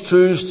wants these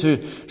truths to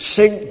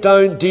sink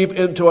down deep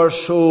into our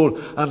soul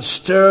and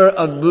stir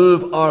and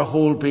move our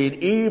whole being.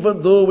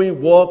 Even though we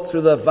walk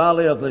through the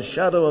valley of the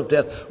shadow of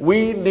death,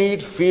 we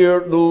need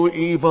fear no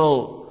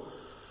evil,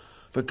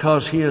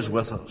 because He is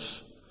with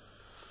us.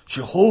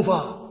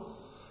 Jehovah,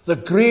 the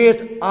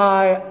great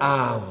I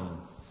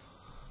am,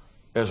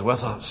 is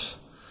with us.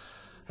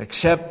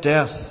 Accept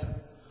death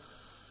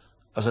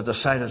as a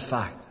decided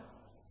fact.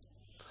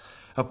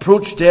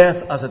 Approach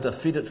death as a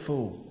defeated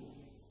foe.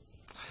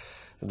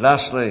 And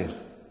lastly,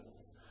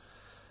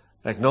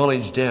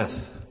 acknowledge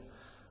death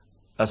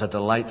as a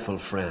delightful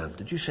friend.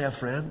 Did you say a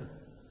friend?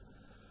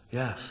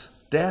 Yes.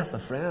 Death, a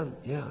friend?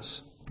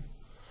 Yes.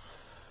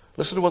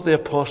 Listen to what the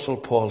Apostle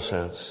Paul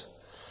says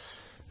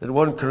in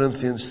 1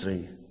 Corinthians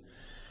 3.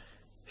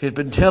 He had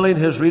been telling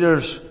his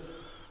readers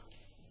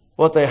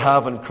what they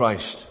have in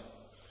Christ.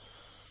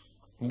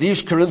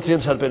 These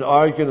Corinthians had been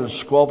arguing and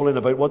squabbling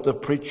about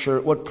what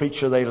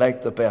preacher they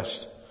liked the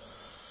best.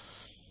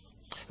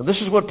 And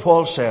this is what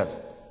Paul said.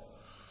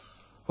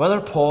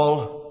 Whether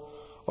Paul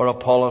or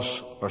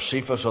Apollos or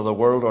Cephas or the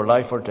world or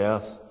life or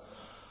death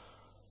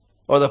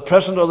or the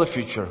present or the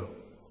future,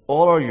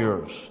 all are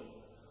yours.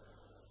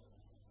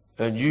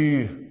 And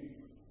you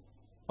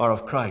are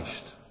of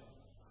Christ.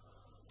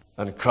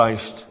 And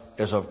Christ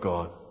is of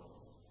God.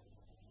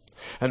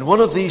 And one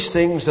of these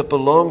things that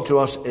belong to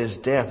us is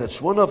death.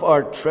 It's one of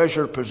our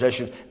treasured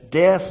possessions.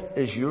 Death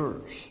is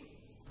yours.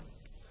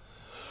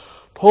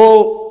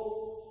 Paul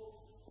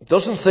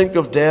doesn't think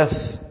of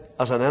death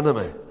as an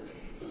enemy,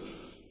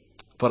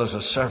 but as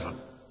a servant.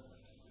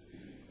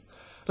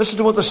 Listen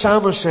to what the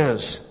psalmist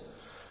says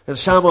in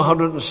Psalm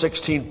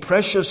 116.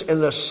 Precious in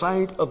the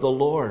sight of the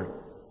Lord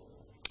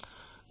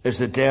is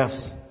the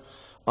death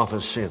of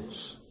his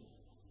saints.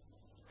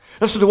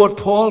 Listen to what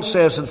Paul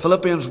says in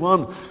Philippians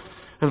 1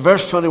 and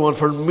verse 21.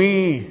 For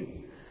me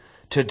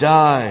to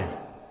die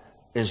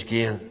is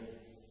gain.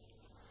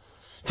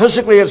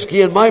 Physically it's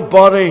gain. My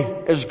body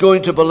is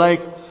going to be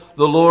like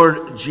the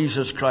Lord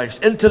Jesus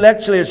Christ.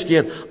 Intellectually it's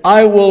gain.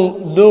 I will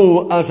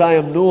know as I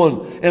am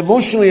known.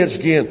 Emotionally it's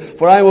gain,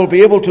 for I will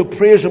be able to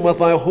praise him with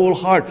my whole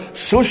heart.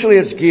 Socially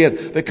it's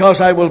gain, because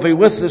I will be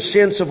with the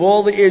saints of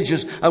all the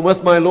ages and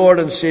with my Lord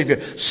and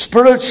Savior.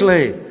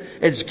 Spiritually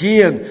it's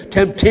gain.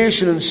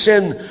 Temptation and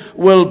sin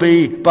will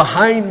be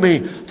behind me,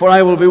 for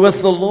I will be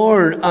with the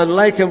Lord and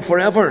like him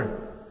forever.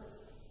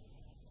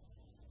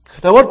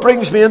 Now what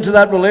brings me into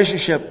that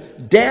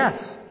relationship?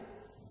 Death.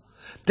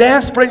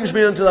 Death brings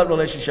me into that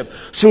relationship.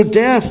 So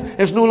death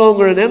is no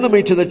longer an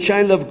enemy to the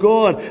child of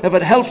God. If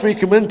it helps me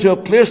come into a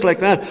place like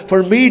that,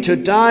 for me to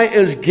die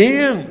is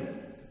gain.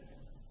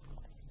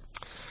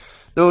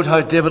 Note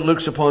how David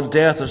looks upon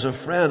death as a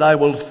friend. I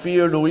will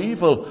fear no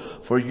evil,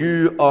 for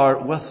you are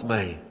with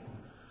me.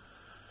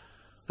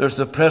 There's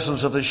the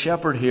presence of the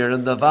shepherd here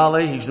in the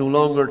valley. He's no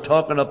longer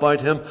talking about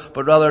him,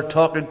 but rather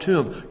talking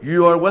to him.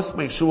 You are with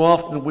me. So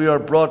often we are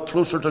brought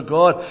closer to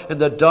God in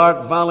the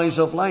dark valleys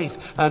of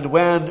life. And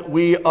when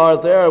we are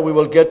there, we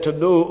will get to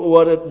know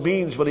what it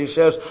means when he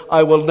says,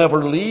 I will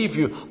never leave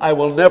you. I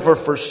will never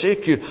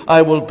forsake you.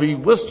 I will be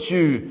with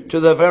you to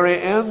the very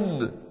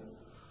end.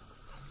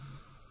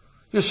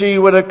 You see,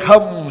 when it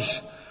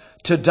comes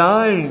to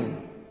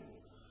dying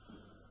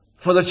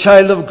for the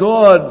child of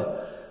God,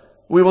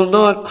 we will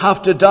not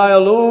have to die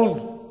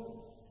alone.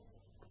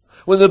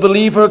 When the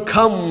believer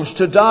comes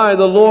to die,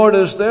 the Lord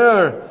is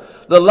there.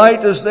 The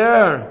light is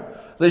there.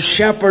 The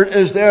shepherd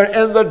is there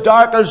in the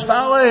darkest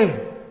valley.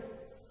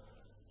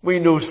 We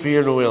know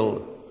fear no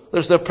ill.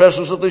 There's the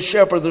presence of the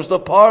shepherd. There's the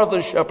power of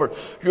the shepherd.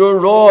 Your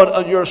rod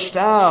and your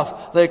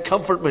staff, they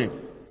comfort me.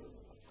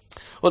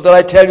 What did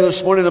I tell you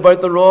this morning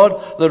about the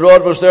rod? The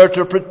rod was there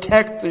to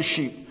protect the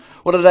sheep.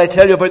 What did I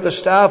tell you about the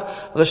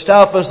staff? The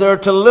staff was there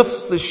to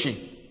lift the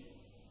sheep.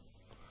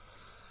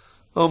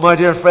 Oh, my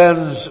dear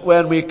friends,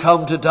 when we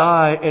come to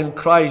die in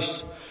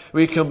Christ,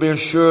 we can be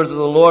assured that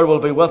the Lord will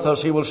be with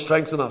us. He will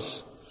strengthen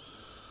us.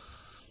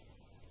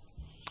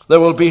 There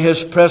will be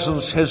his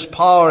presence, his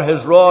power,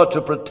 his rod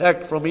to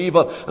protect from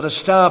evil, and a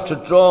staff to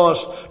draw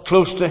us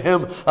close to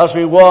him as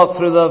we walk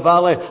through the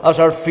valley, as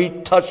our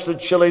feet touch the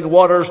chilling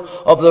waters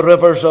of the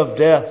rivers of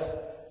death.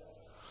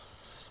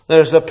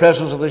 There is the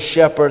presence of the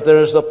shepherd.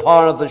 There is the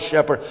power of the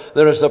shepherd.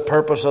 There is the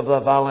purpose of the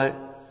valley.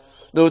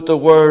 Note the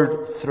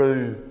word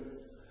through.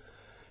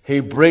 He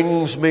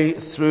brings me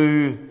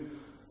through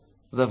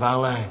the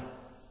valley.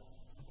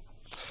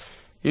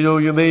 You know,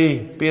 you may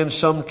be in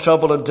some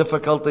trouble and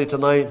difficulty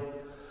tonight,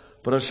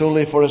 but it's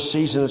only for a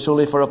season. It's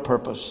only for a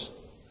purpose.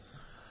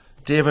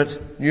 David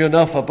knew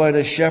enough about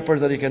a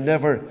shepherd that he can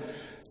never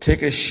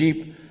take a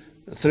sheep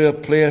through a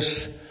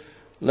place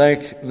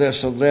like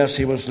this unless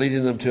he was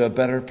leading them to a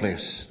better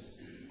place.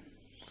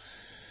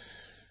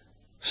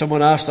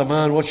 Someone asked a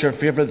man, what's your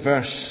favorite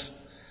verse?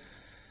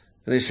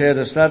 And he said,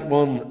 it's that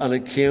one, and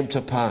it came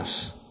to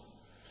pass.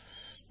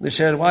 And they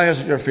said, why is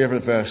it your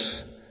favorite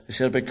verse? He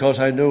said, because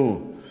I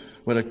know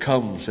when it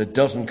comes, it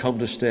doesn't come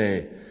to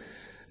stay.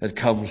 It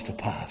comes to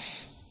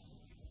pass.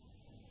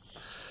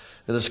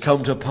 It has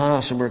come to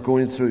pass and we're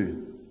going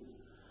through.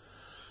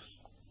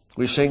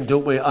 We sing,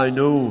 don't we? I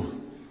know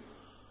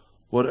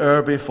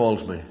whate'er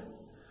befalls me,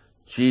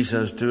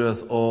 Jesus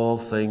doeth all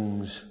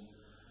things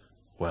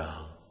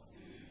well.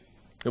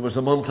 It was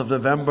the month of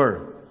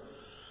November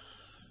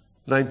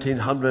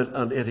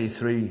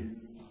 1983.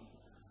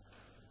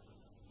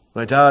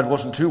 My dad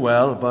wasn't too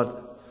well,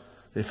 but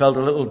he felt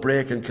a little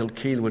break in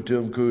Kilkeel would do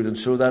him good. And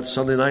so that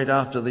Sunday night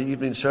after the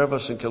evening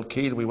service in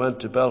Kilkeel, we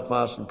went to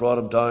Belfast and brought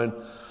him down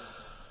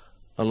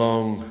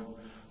along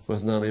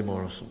with Nanny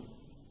Morrison.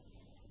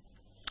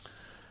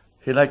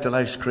 He liked an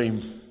ice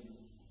cream.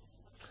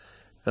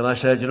 And I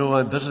said,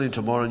 I'm visiting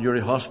tomorrow in Uri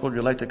Hospital. Would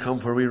you like to come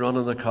for a wee run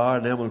in the car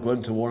and then we'll go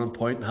into Warren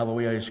Point and have a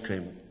wee ice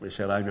cream? He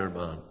said, I'm your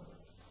man.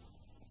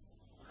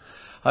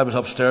 I was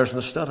upstairs in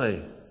the study.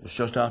 It was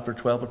just after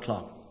 12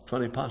 o'clock,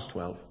 20 past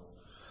 12.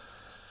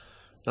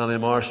 Nanny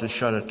Morrison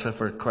shouted,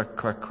 Clifford, quick,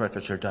 quick, quick,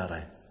 it's your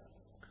daddy.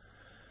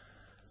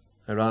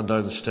 I ran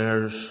down the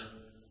stairs.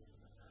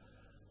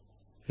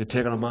 He'd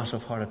taken a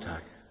massive heart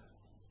attack.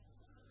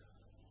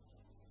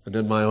 And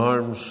in my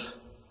arms,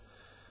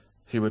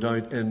 he went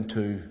out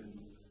into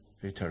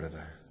eternity.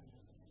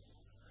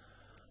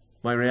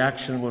 My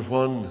reaction was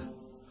one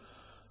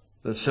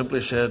that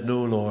simply said,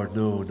 no, Lord,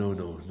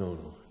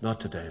 no, not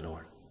today,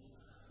 Lord.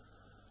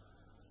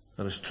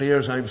 And as clear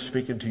as I'm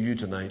speaking to you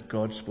tonight,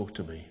 God spoke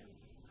to me.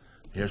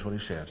 Here's what he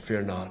said,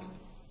 fear not,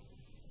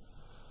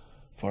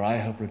 for I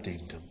have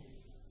redeemed him.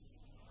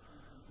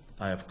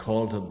 I have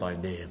called him by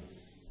name.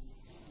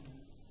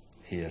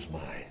 He is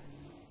mine.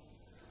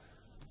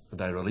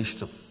 And I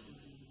released him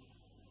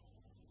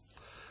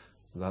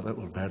in that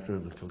little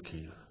bedroom in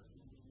Kilkeel.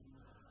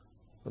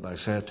 And I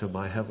said to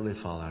my Heavenly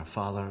Father,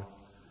 Father,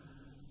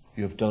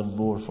 you have done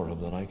more for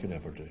him than I could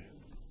ever do.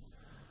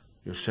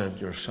 You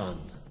sent your Son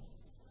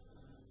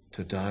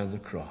to die on the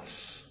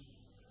cross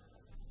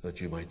that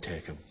you might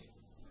take him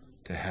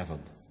to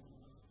heaven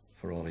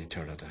for all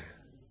eternity.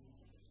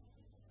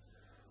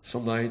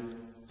 Some night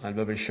I'll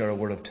maybe share a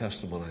word of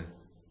testimony.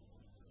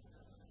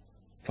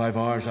 5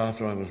 hours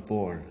after I was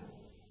born,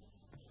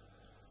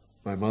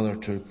 my mother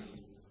took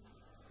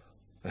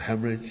a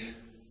hemorrhage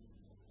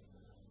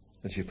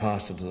and she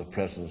passed into the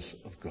presence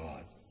of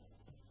God.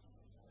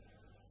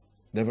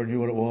 Never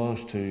knew what it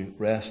was to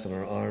rest in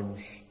her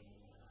arms.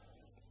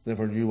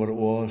 Never knew what it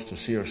was to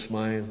see her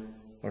smile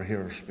or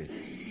hear her speak.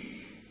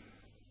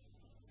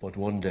 But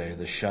one day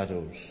the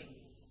shadows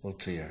will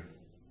clear.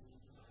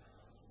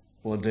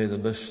 One day the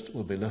mist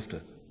will be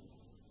lifted.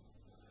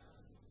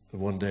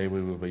 And one day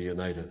we will be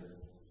united,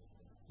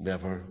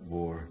 never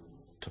more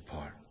to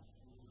part.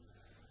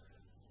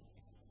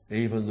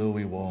 Even though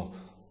we walk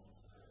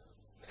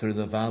through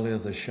the valley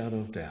of the shadow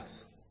of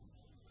death,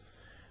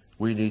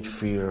 we need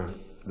fear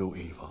no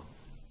evil,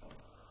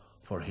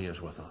 for he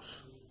is with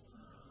us.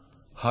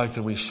 How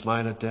can we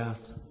smile at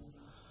death?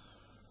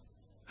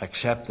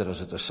 Accept it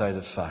as a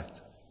decided fact.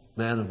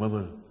 Men and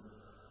women,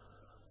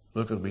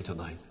 look at me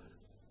tonight.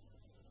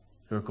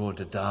 You're going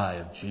to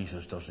die if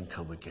Jesus doesn't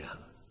come again.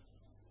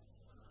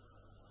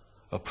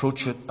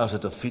 Approach it as a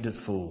defeated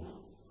foe.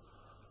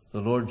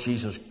 The Lord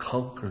Jesus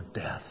conquered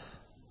death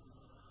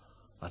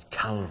at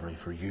Calvary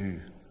for you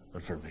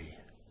and for me.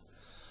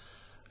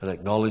 And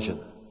acknowledge it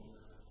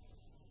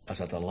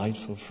as a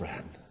delightful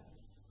friend.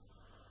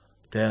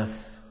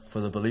 Death, for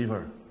the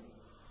believer,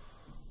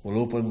 will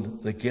open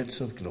the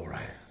gates of glory,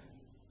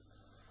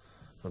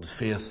 and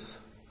faith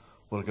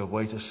will give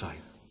way to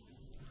sight.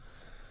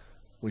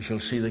 We shall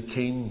see the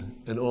King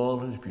in all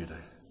his beauty,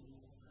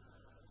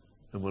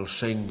 and we'll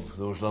sing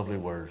those lovely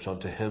words,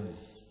 unto him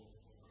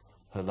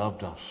who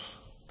loved us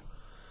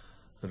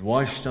and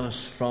washed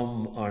us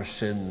from our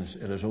sins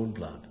in his own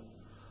blood.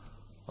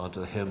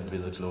 Unto him be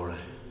the glory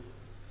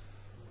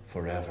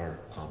forever.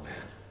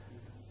 Amen.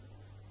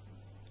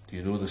 Do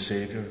you know the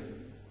Saviour?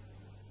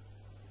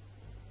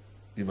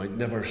 You might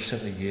never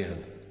sit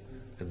again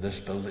in this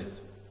building.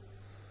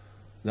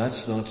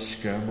 That's not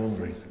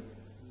scaremongering.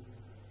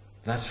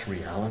 That's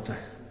reality.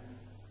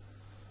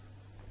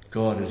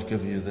 God has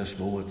given you this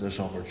moment, this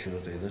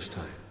opportunity, this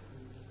time.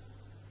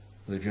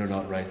 And if you're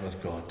not right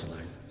with God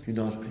tonight,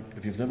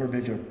 if you've never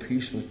made your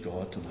peace with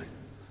God tonight,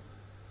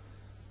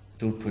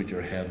 don't put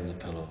your head on the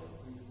pillow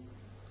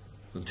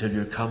until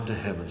you come to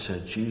him and say,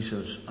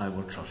 Jesus, I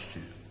will trust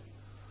you.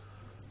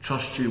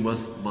 Trust you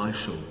with my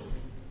soul.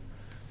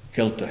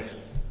 Guilty,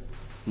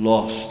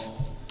 lost,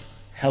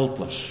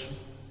 helpless.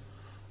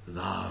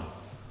 Thou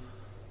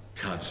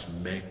canst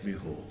make me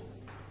whole.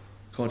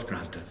 God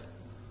grant it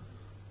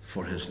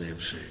for his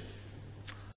name's sake.